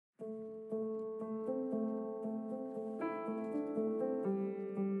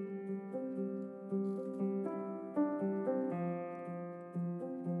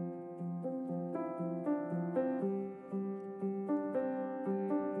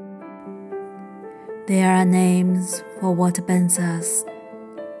There are names for what bends us: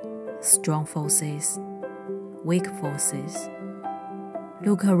 strong forces, weak forces.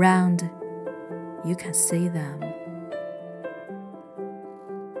 Look around, you can see them.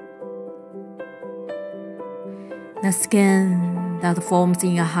 The skin that forms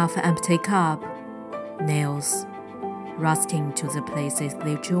in a half-empty cup, nails rusting to the places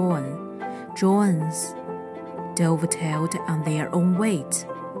they join, joins, dovetailed on their own weight.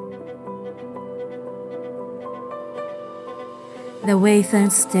 The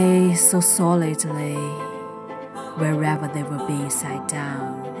wavelengths stay so solidly wherever they will be set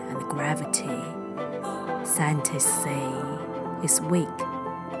down, and gravity, scientists say, is weak.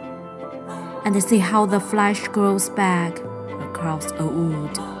 And see how the flesh grows back across a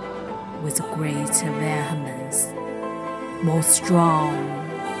wood with great vehemence, more strong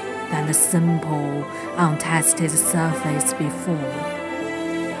than the simple, untested surface before.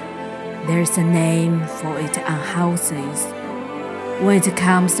 There is a name for it on houses when it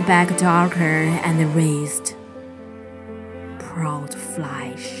comes back darker and raised. Proud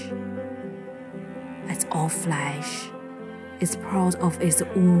flesh. As all flesh is proud of its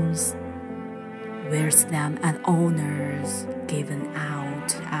wounds, wears them and honors given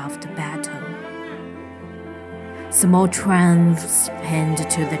out after battle. Small triumphs pinned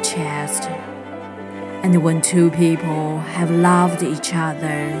to the chest, and when two people have loved each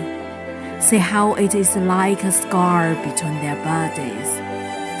other, see how it is like a scar between their bodies,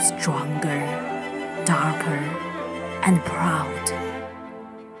 stronger, darker, and proud.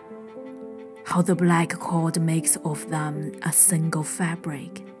 How the black cord makes of them a single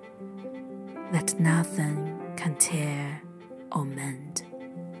fabric that nothing can tear or mend.